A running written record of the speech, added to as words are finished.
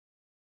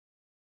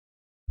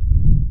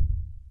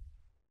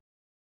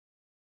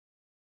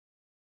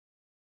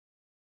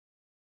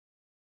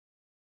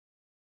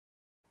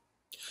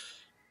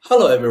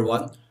Hello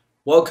everyone,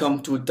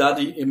 welcome to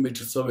DADI image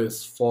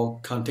service for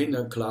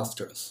container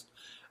clusters.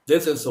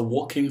 This is a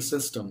working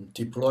system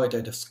deployed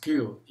at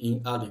scale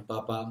in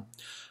Alibaba.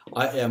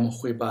 I am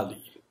Huiba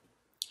Li.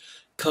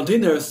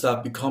 Containers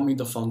are becoming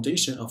the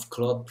foundation of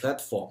cloud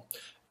platform,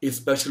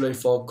 especially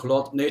for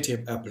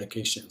cloud-native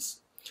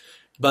applications.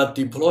 But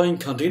deploying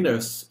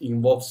containers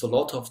involves a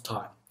lot of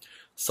time.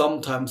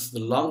 Sometimes the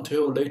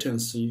long-tail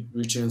latency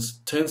reaches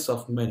tens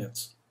of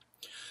minutes.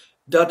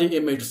 DADI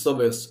image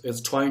service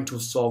is trying to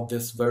solve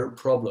this very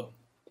problem.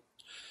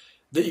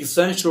 The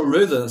essential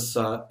reasons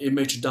are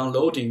image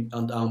downloading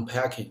and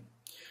unpacking.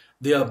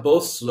 They are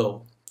both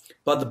slow,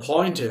 but the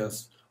point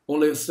is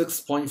only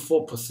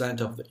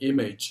 6.4% of the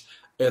image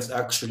is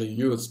actually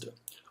used,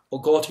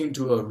 according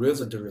to a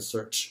recent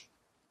research.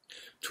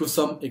 To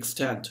some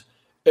extent,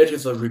 it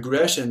is a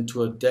regression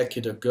to a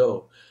decade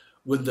ago,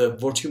 when the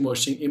virtual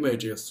machine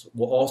images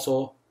were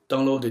also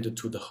downloaded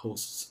to the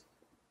hosts.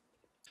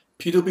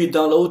 P2P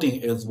downloading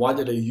is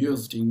widely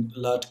used in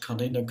large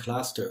container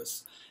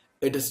clusters.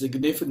 It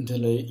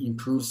significantly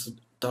improves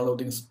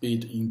downloading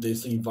speed in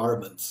these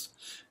environments,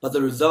 but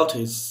the result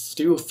is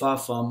still far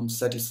from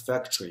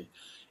satisfactory,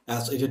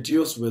 as it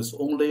deals with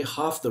only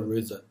half the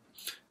reason.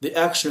 The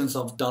actions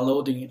of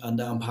downloading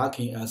and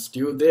unpacking are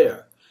still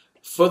there.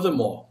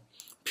 Furthermore,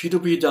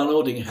 P2P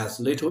downloading has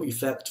little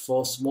effect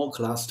for small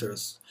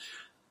clusters.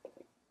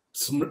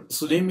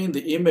 Slimming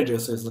the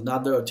images is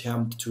another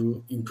attempt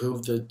to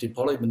improve the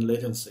deployment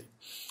latency,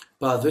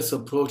 but this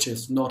approach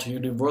is not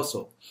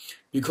universal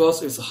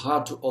because it's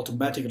hard to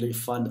automatically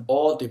find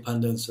all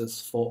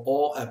dependencies for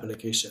all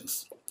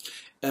applications,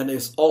 and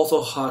it's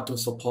also hard to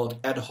support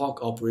ad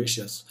hoc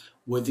operations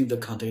within the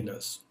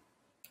containers.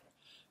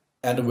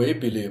 And we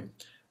believe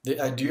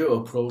the ideal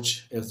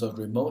approach is a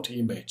remote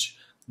image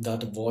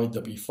that avoids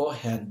the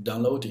beforehand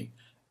downloading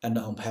and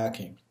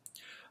unpacking.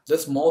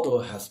 This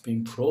model has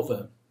been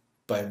proven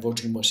by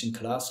virtual machine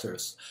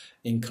clusters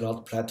in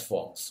cloud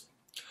platforms,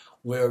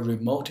 where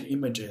remote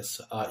images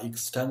are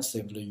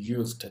extensively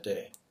used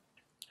today.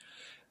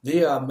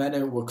 There are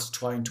many works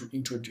trying to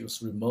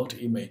introduce remote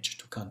image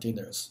to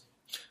containers,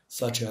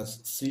 such as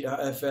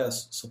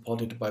CRFS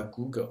supported by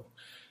Google,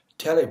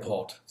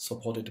 Teleport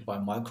supported by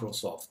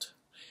Microsoft,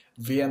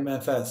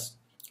 VMFS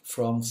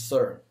from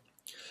CERN.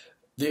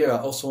 There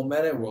are also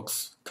many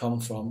works come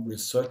from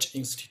research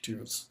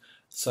institutes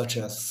such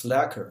as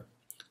Slacker,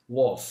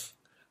 Wolf,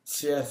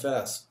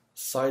 CFS,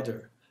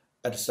 CIDR,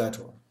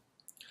 etc.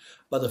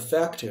 But the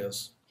fact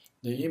is,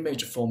 the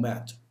image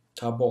format,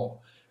 tarball,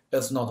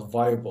 is not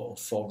viable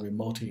for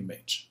remote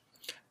image,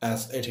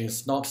 as it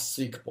is not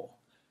seekable.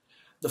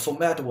 The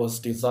format was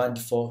designed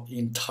for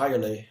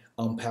entirely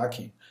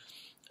unpacking.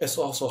 It's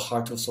also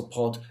hard to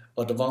support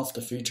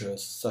advanced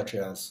features such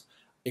as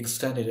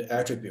extended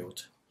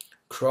attribute,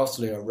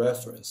 cross-layer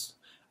reference,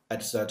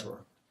 etc.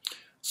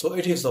 So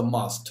it is a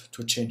must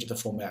to change the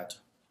format.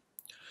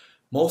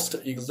 Most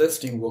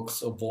existing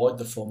works avoid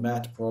the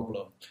format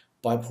problem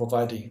by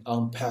providing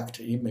unpacked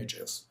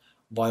images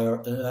via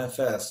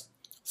NFS,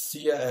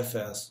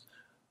 CIFS,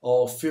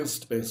 or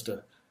fuse-based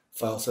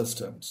file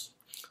systems,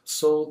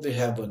 so they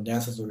have a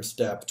necessary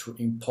step to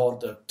import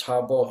the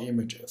tarball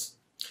images.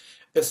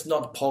 It's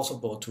not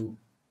possible to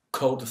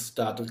cold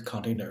start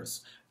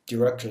containers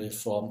directly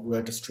from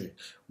registry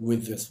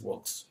with these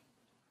works.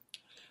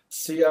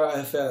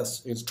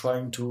 CRFS is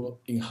trying to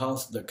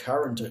enhance the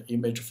current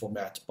image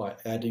format by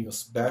adding a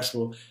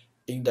special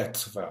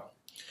index file.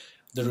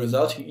 The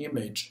resulting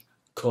image,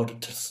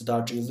 called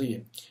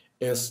 *gz,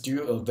 is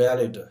still a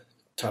valid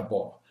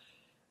tarball,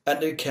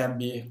 and it can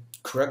be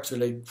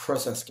correctly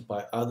processed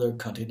by other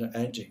container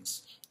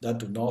engines that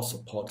do not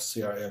support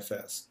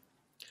CRFS.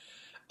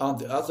 On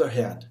the other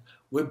hand,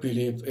 we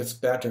believe it's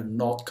better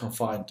not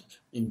confined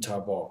in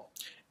tarball,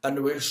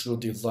 and we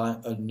should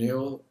design a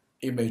new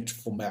image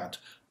format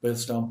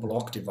based on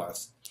block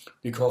device,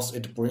 because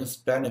it brings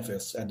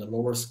benefits and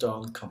lowers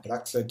down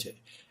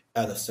complexity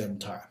at the same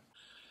time.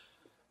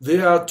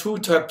 There are two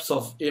types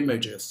of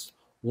images.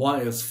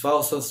 One is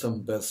file system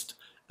based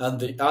and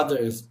the other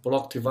is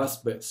block device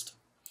based.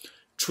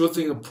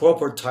 Choosing a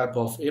proper type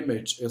of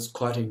image is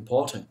quite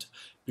important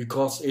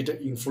because it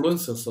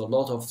influences a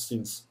lot of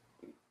things.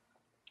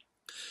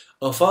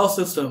 A file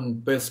system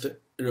based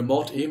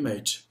remote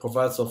image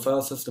provides a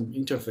file system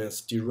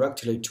interface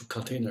directly to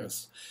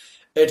containers.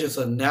 It is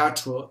a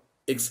natural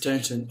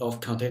extension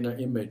of container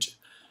image,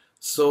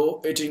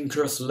 so it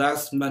incurs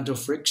less mental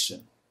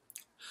friction.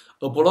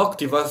 A block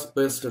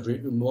device-based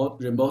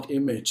remote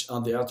image,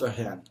 on the other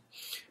hand,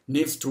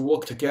 needs to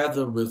work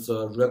together with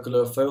a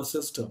regular file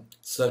system,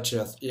 such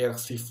as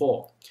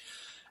ext4,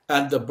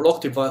 and the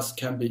block device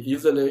can be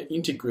easily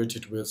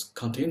integrated with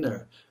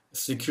container,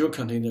 secure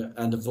container,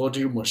 and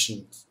virtual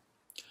machines.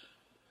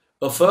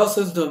 A file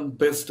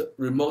system-based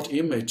remote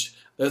image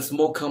is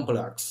more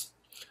complex,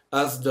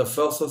 as the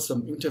file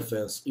system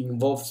interface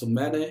involves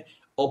many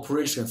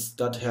operations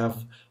that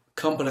have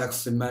complex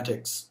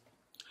semantics.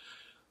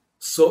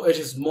 So it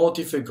is more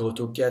difficult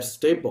to get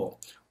stable,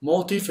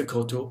 more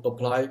difficult to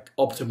apply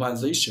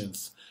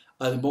optimizations,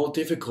 and more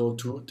difficult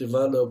to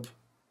develop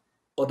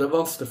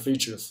advanced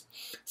features,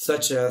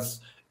 such as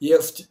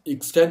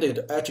extended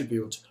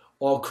attribute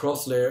or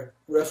cross-layer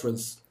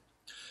reference.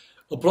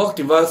 A block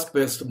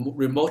device-based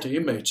remote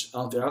image,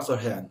 on the other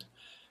hand,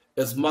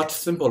 is much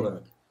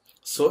simpler,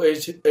 so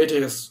it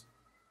is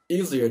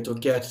easier to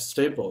get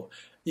stable,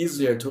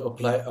 easier to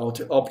apply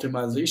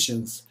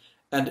optimizations,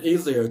 and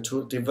easier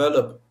to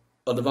develop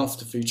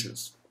advanced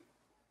features.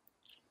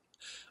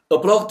 A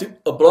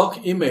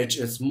block image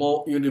is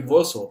more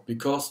universal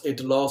because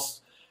it allows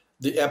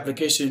the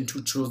application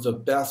to choose the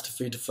best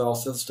fit file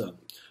system.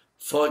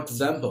 For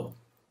example,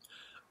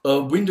 a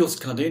Windows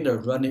container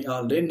running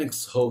on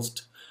Linux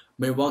host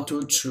may want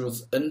to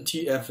choose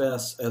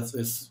NTFS as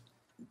its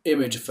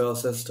image file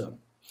system.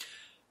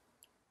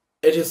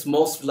 It is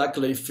most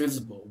likely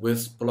feasible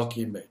with block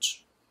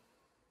image.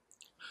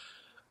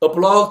 A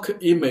block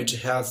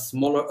image has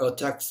smaller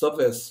attack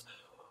surface,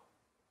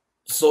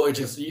 so it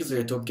is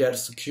easier to get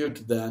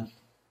secured than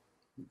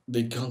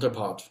the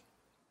counterpart.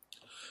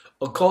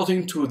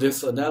 According to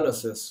this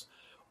analysis,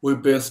 we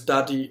base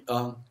DADI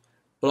on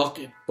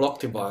block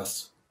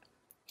device.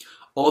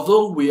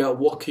 Although we are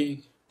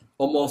working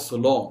almost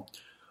alone,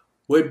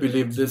 we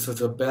believe this is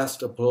the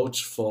best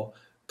approach for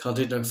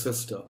container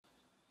system.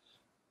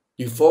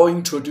 Before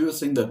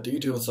introducing the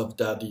details of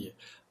DADI,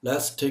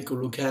 let's take a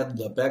look at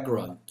the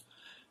background.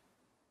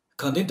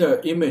 Container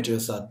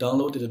images are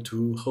downloaded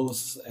to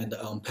hosts and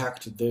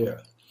unpacked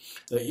there.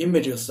 The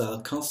images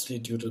are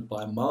constituted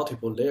by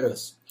multiple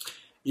layers.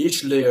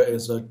 Each layer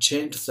is a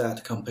changed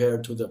set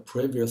compared to the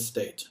previous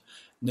state,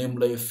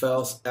 namely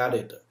files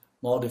added,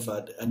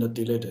 modified, and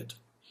deleted.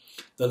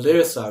 The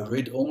layers are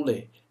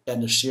read-only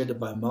and shared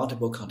by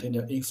multiple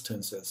container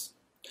instances.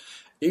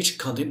 Each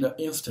container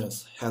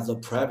instance has a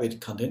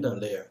private container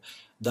layer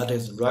that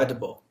is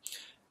writable.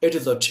 It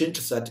is a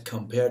changed set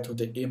compared to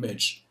the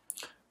image.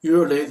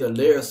 Usually, the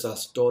layers are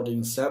stored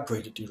in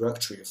separate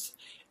directories,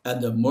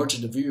 and the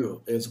merged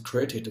view is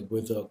created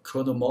with the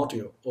kernel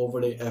module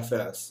overlay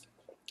FS.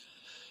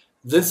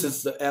 This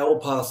is the I/O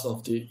path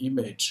of the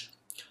image.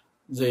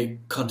 The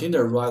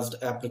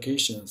containerized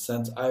application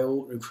sends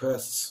I/O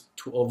requests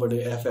to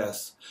overlay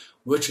FS,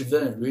 which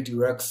then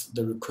redirects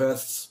the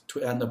requests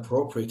to an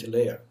appropriate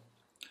layer.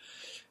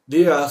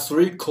 There are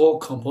three core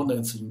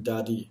components in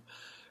DADI.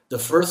 The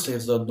first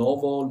is the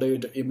novel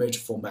layered image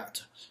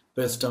format,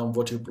 based on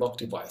virtual block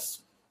device.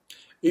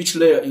 Each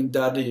layer in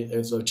DADI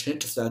is a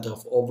changed set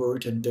of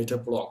overwritten data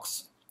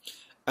blocks,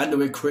 and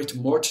we create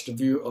merged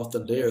view of the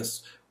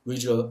layers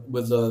with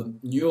a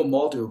new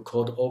module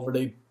called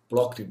overlay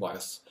block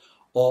device,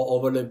 or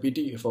overlay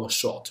BD for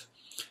short.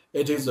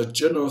 It is a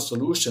general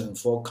solution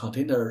for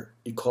container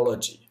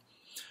ecology.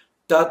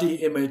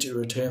 DADI image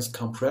retains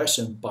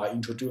compression by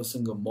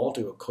introducing a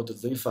module called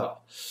ZFile,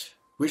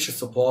 which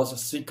supports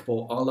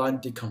seekable online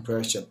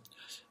decompression.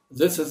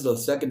 This is the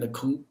second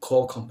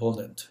core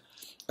component.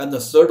 And the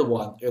third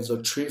one is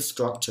a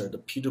tree-structured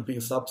P2P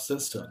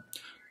subsystem,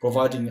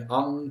 providing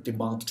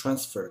on-demand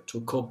transfer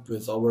to cope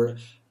with our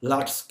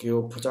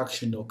large-scale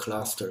productional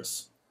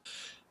clusters.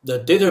 The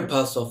data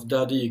path of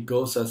DADI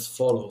goes as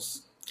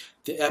follows.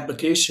 The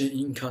application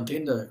in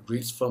container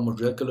reads from a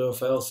regular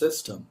file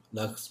system,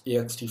 like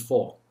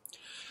ext4.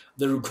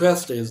 The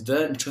request is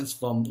then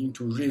transformed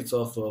into reads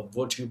of a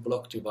virtual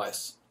block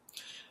device.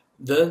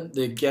 Then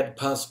they get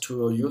passed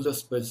to a user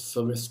space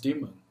service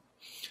daemon,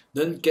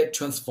 then get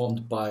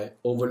transformed by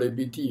overlay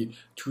BD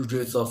to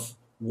reads of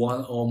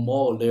one or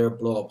more layer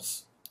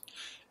blobs.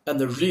 And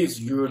the reads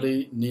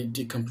usually need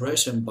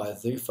decompression by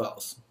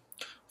Z-files.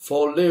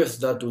 For layers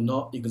that do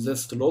not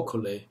exist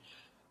locally,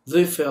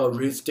 Z-file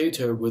reads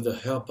data with the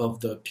help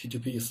of the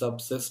P2P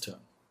subsystem.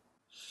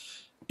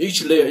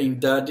 Each layer in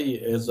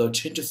DADI is a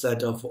changed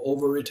set of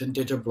overwritten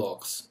data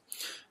blocks.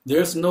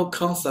 There is no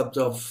concept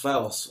of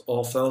files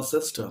or file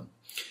system,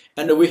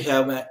 and we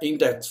have an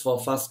index for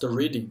faster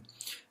reading.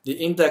 The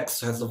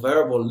index has a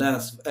variable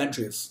length of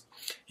entries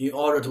in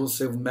order to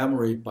save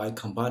memory by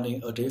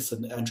combining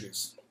adjacent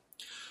entries.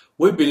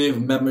 We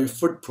believe memory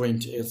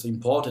footprint is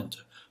important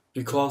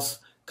because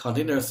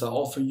containers are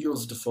often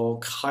used for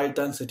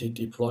high-density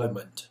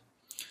deployment.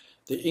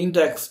 The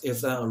index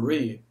is an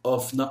array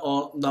of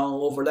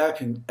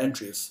non-overlapping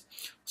entries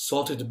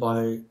sorted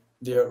by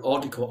their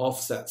logical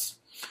offsets.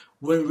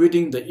 When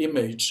reading the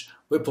image,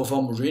 we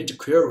perform range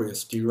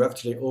queries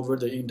directly over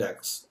the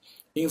index,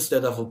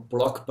 instead of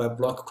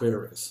block-by-block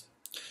queries.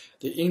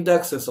 The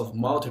indexes of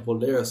multiple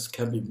layers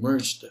can be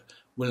merged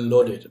when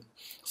loaded,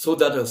 so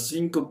that a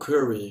single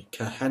query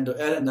can handle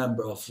any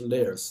number of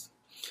layers,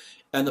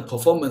 and the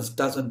performance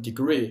doesn't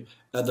degrade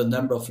as the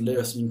number of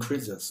layers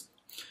increases.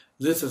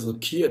 This is a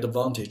key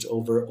advantage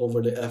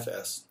over the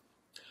FS.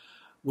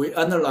 We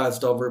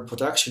analyzed our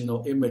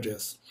productional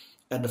images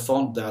and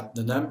found that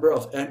the number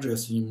of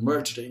entries in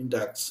merged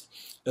index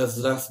is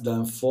less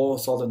than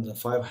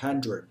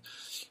 4,500,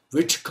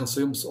 which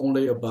consumes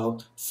only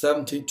about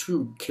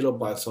 72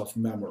 kilobytes of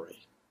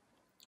memory.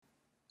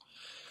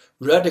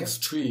 Radix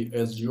tree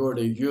is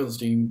usually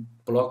used in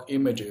block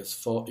images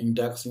for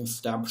indexing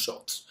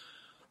snapshots.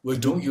 We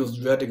don't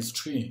use radix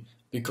tree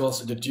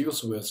because it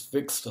deals with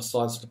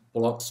fixed-sized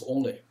blocks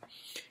only,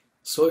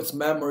 so its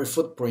memory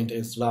footprint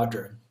is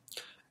larger,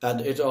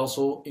 and it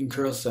also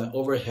incurs an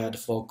overhead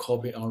for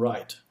copy and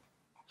write.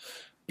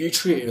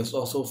 B-tree is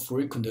also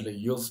frequently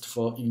used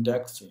for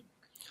indexing.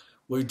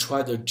 We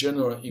tried the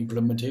general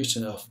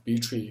implementation of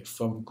B-tree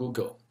from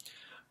Google,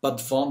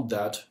 but found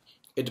that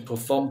it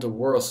performed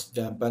worse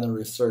than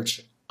binary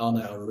search on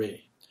an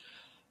array.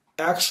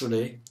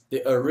 Actually,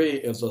 the array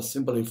is a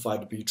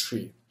simplified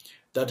B-tree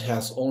that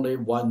has only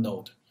one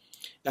node,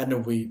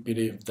 and we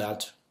believe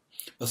that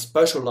a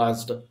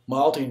specialized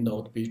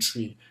multi-node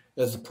B-tree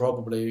is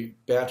probably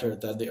better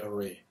than the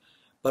array,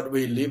 but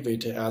we leave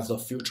it as a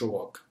future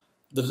work.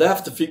 The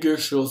left figure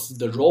shows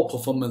the raw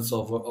performance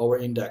of our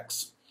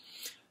index.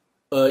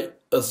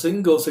 A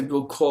single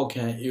CPU core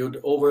can yield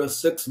over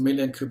 6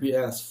 million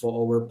QPS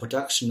for our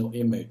production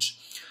image.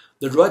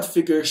 The right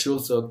figure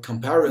shows a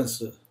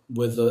comparison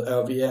with the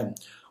LVM.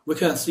 We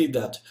can see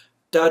that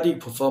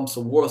DADI performs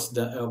worse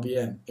than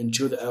LVM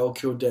until the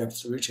LQ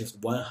depth reaches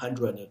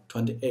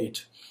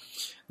 128.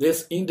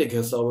 This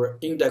indicates our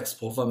index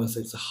performance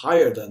is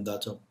higher than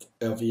that of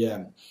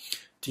LVM,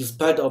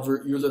 despite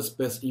our user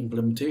space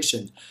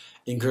implementation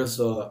incurs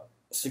a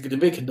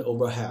significant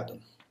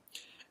overhead.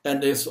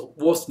 And it's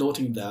worth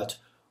noting that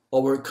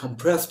our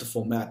compressed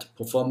format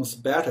performs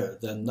better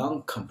than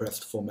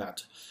non-compressed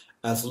format,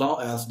 as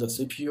long as the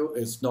CPU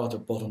is not a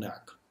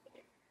bottleneck.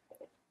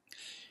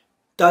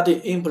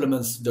 DADI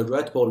implements the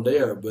writable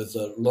layer with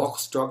a log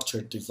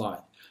structure design,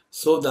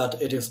 so that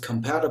it is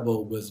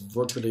compatible with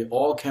virtually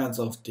all kinds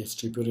of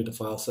distributed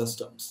file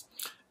systems,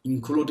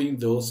 including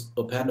those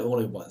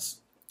append-only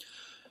ones.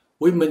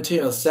 We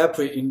maintain a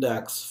separate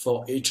index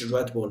for each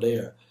writable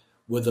layer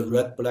with a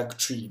red-black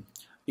tree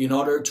in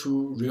order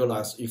to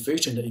realize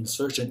efficient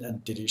insertion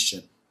and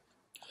deletion.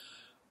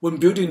 When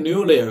building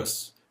new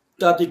layers,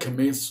 DADI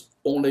commits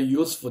only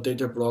useful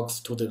data blocks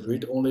to the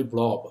read-only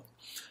blob,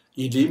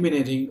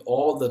 eliminating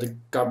all the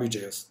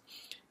garbages.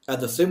 At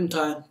the same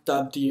time,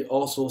 DADI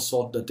also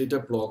sort the data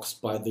blocks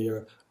by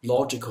their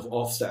logical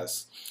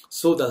offsets,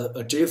 so that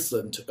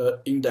adjacent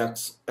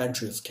index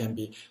entries can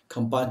be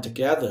combined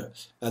together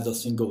as a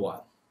single one.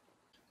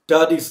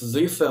 DADI's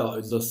Z file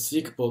is a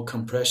seekable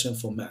compression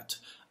format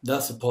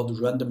that supports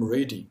random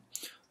reading.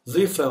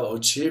 Z file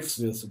achieves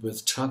this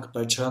with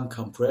chunk-by-chunk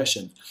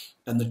compression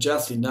and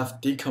just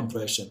enough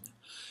decompression.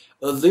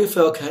 A Z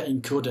file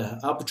can encode an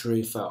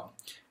arbitrary file,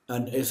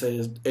 and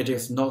it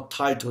is not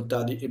tied to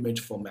DADI image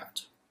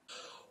format.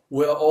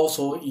 We are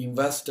also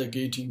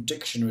investigating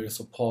dictionary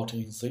support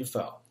in Z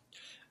file.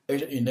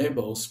 It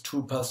enables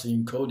two-pass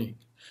encoding.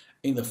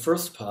 In the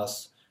first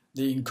pass,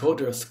 the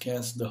encoder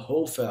scans the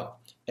whole file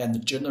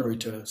and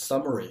generates a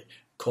summary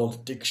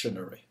called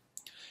dictionary.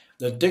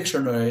 The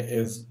dictionary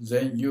is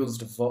then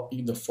used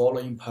in the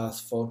following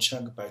pass for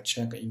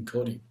chunk-by-chunk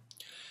encoding.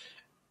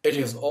 It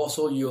is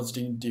also used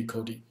in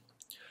decoding.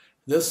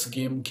 This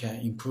scheme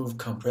can improve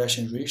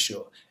compression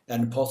ratio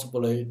and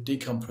possibly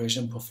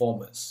decompression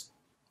performance.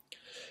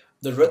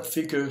 The red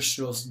figure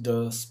shows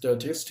the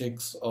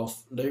statistics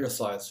of layer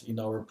size in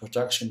our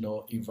production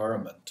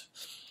environment.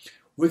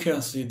 We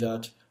can see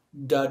that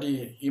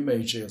DADI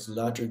image is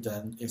larger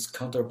than its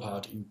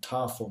counterpart in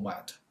TAR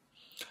format.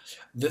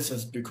 This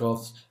is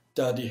because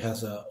DADI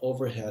has an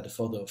overhead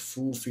for the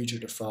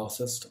full-featured file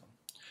system.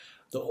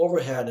 The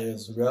overhead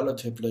is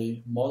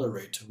relatively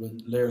moderate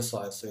when layer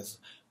size is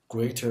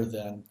greater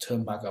than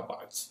 10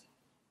 megabytes.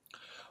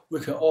 We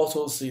can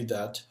also see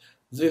that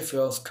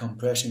Z-file's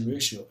compression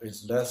ratio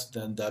is less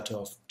than that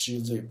of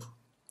gzip,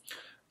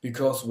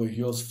 because we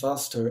use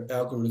faster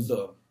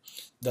algorithms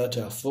that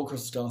are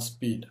focused on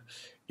speed,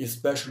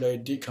 especially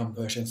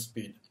decompression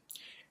speed,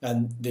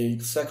 and they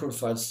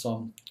sacrifice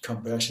some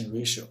compression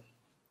ratio.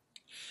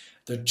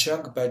 The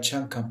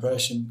chunk-by-chunk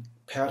compression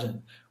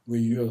pattern we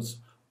use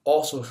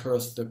also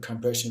hurts the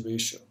compression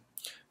ratio,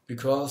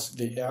 because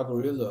the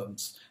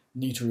algorithms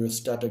need to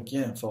restart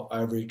again for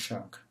every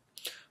chunk.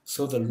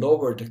 So the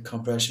lowered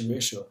compression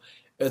ratio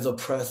is a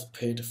price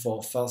paid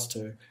for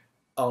faster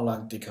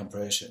online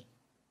decompression.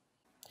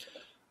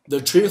 The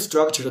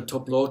tree-structured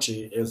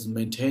topology is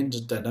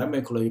maintained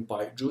dynamically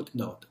by root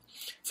node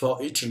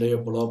for each layer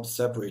blob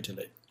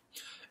separately.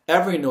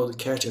 Every node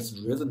catches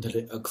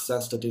recently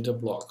accessed data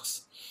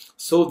blocks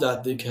so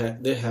that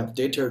they have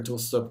data to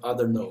serve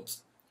other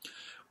nodes.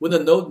 When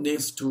the node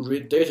needs to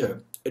read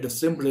data, it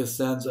simply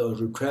sends a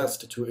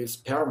request to its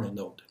parent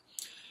node,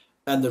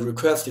 and the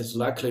request is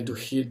likely to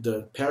hit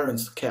the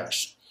parent's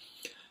cache.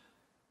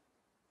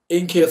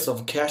 In case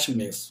of cache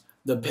miss,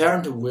 the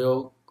parent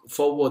will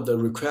forward the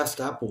request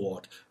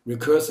upward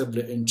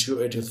recursively until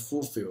it is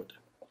fulfilled.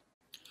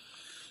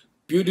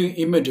 Building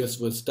images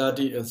with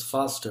DADI is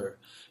faster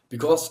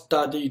because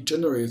DADI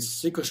generates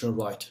sequential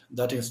write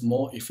that is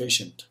more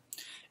efficient,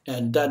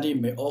 and DADI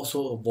may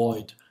also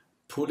avoid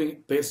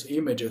pulling base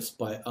images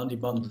by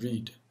on-demand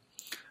read.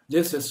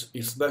 This is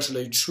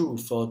especially true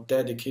for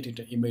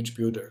dedicated image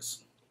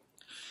builders.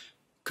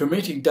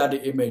 Committing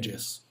DADI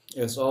images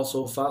is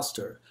also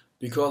faster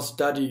because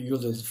DADI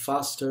uses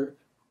faster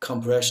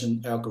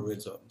compression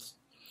algorithms.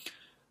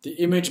 The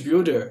image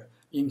builder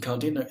in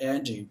container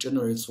engine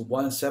generates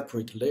one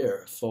separate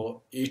layer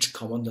for each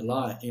command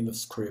line in the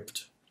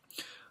script.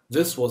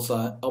 This was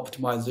an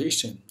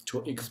optimization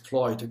to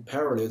exploit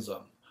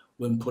parallelism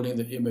when pulling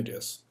the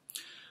images,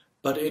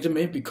 but it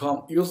may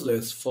become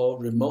useless for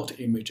remote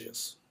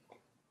images.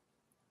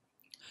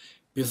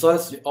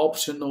 Besides the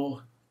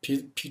optional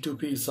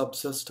P2P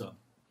subsystem,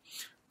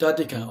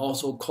 DADI can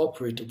also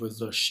cooperate with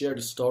the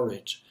shared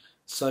storage,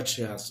 such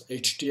as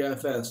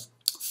HDFS,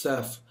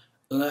 Ceph,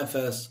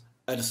 NFS,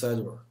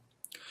 etc.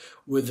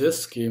 With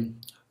this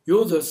scheme,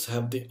 users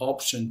have the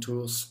option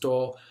to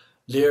store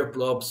layer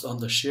blobs on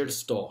the shared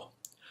store,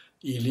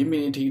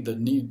 eliminating the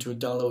need to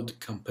download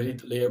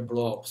complete layer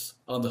blobs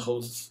on the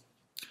hosts.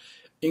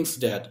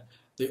 Instead,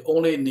 they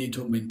only need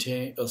to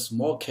maintain a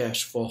small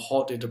cache for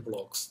hot data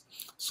blocks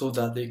so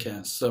that they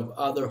can serve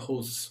other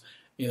hosts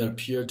in a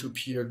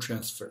peer-to-peer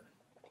transfer.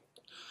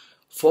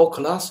 For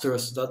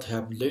clusters that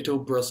have little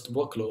burst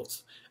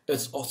workloads,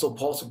 it's also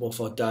possible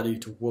for DADI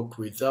to work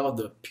without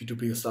the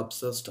P2P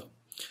subsystem,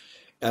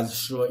 as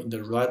shown in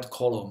the right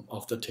column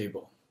of the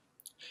table.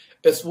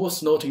 It's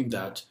worth noting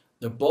that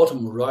the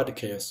bottom right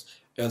case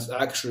is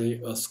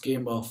actually a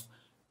scheme of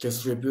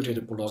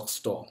distributed block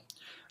store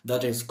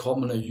that is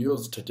commonly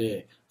used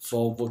today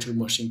for virtual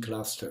machine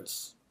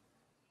clusters.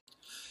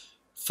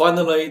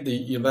 Finally,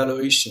 the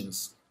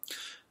evaluations.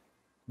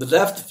 The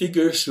left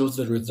figure shows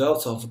the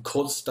results of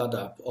code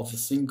startup of a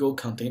single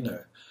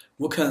container.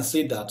 We can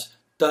see that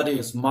DADI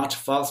is much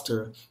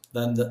faster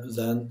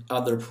than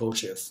other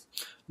approaches,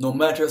 no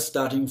matter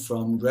starting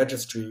from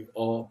registry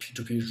or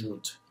P2P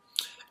route.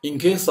 In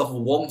case of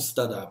warm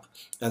startup,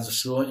 as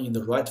shown in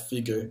the right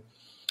figure,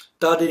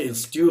 DADI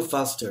is still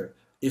faster,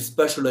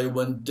 especially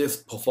when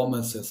disk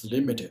performance is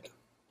limited.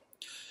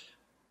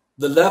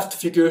 The left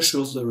figure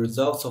shows the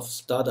results of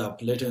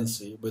startup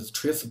latency with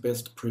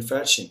trace-based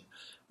prefetching.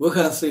 We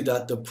can see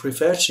that the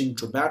prefetching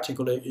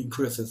dramatically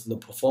increases the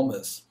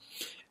performance,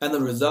 and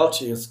the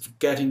result is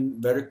getting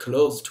very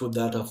close to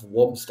that of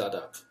warm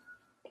startup.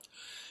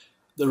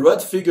 The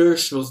right figure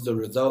shows the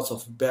results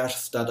of batch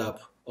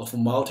startup of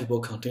multiple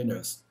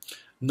containers.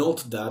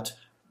 Note that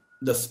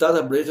the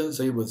startup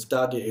latency with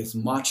DADI is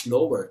much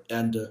lower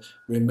and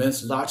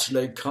remains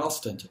largely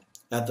constant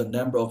as the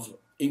number of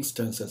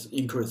instances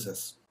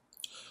increases.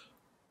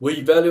 We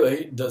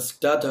evaluate the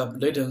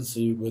startup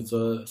latency with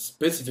a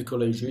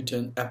specifically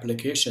written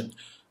application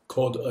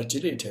called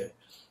Agility.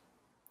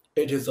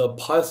 It is a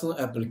Python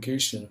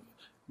application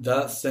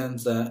that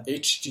sends an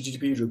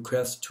HTTP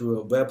request to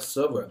a web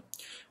server,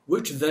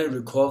 which then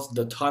records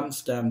the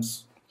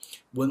timestamps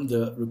when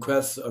the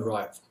requests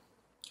arrive.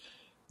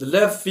 The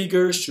left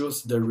figure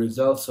shows the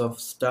results of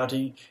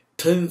starting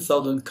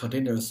 10,000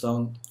 containers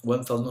on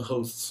 1,000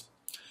 hosts,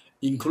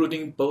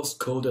 including both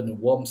cold and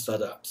warm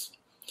startups.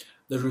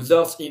 The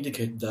results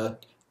indicate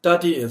that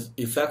DADI is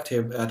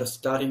effective at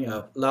starting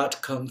up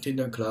large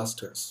container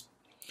clusters.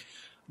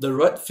 The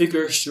right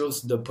figure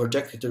shows the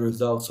projected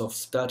results of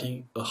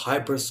starting a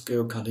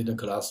hyperscale container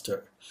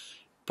cluster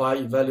by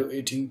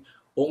evaluating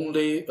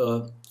only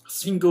a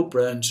single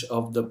branch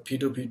of the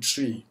P2P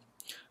tree.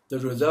 The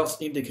results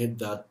indicate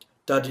that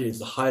DADI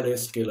is highly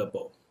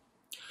scalable.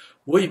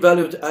 We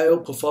evaluate I/O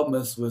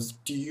performance with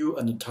DU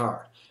and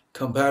TAR,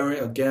 comparing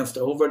against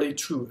overlay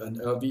true and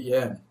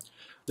LVM.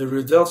 The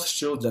results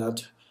show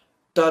that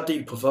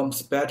DADI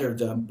performs better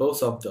than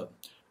both of them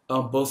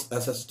on both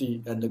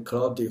SSD and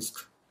cloud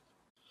disk.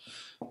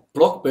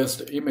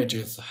 Block-based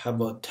images have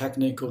a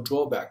technical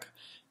drawback,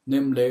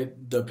 namely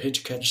the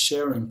page cache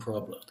sharing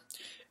problem,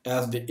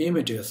 as the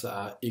images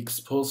are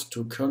exposed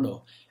to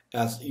kernel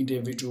as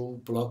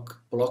individual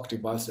block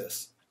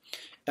devices,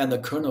 and the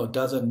kernel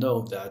doesn't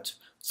know that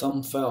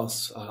some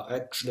files are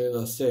actually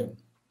the same,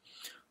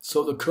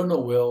 so the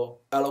kernel will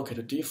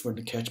allocate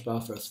different cache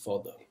buffers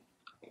for them.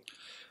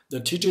 The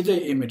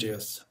TJD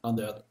images, on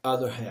the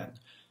other hand,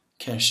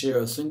 can share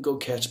a single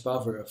cache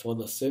buffer for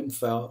the same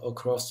file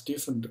across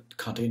different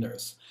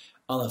containers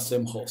on the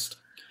same host,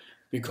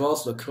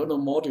 because the kernel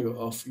module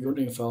of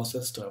unifile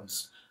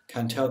systems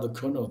can tell the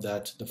kernel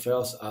that the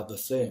files are the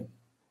same.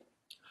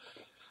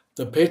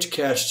 The page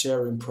cache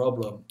sharing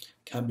problem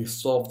can be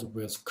solved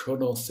with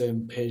kernel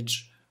same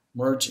page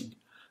merging,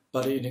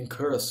 but it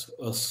incurs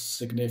a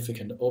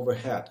significant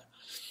overhead,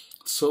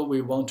 so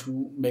we want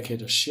to make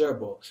it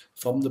shareable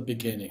from the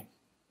beginning.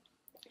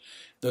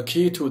 The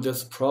key to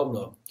this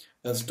problem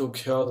is to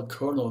tell the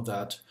kernel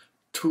that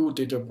two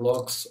data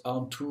blocks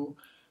on two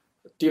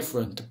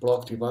different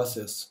block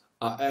devices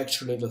are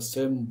actually the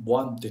same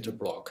one data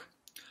block,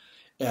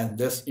 and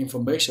this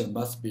information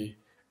must be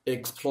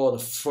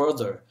explored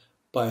further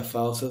by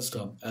file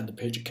system and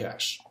page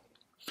cache.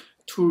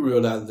 To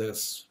realize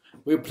this,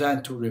 we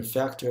plan to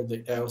refactor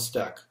the I/O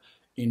stack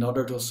in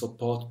order to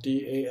support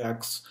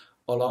DAX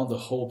along the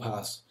whole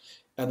path,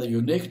 and the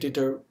unique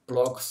data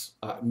blocks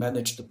are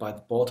managed by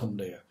the bottom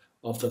layer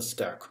of the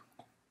stack.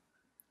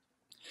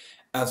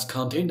 As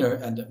container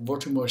and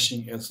virtual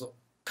machine is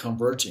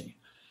converging,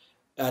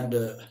 and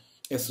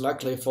it's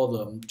likely for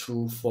them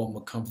to form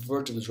a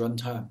converged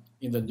runtime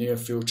in the near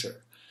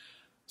future.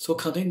 So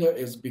container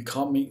is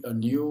becoming a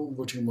new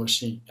virtual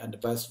machine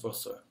and vice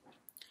versa.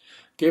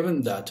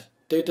 Given that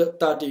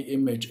DADI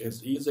image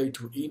is easy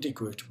to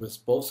integrate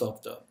with both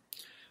of them,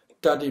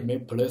 DADI may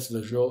play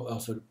the role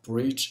of a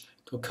bridge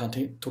to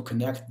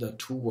connect the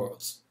two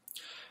worlds.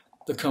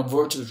 The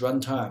converged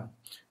runtime,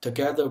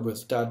 together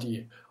with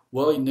DADI,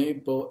 will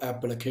enable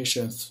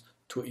applications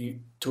to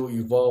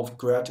evolve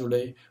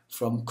gradually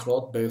from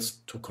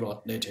cloud-based to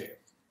cloud-native.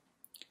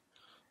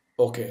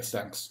 Okay,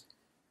 thanks.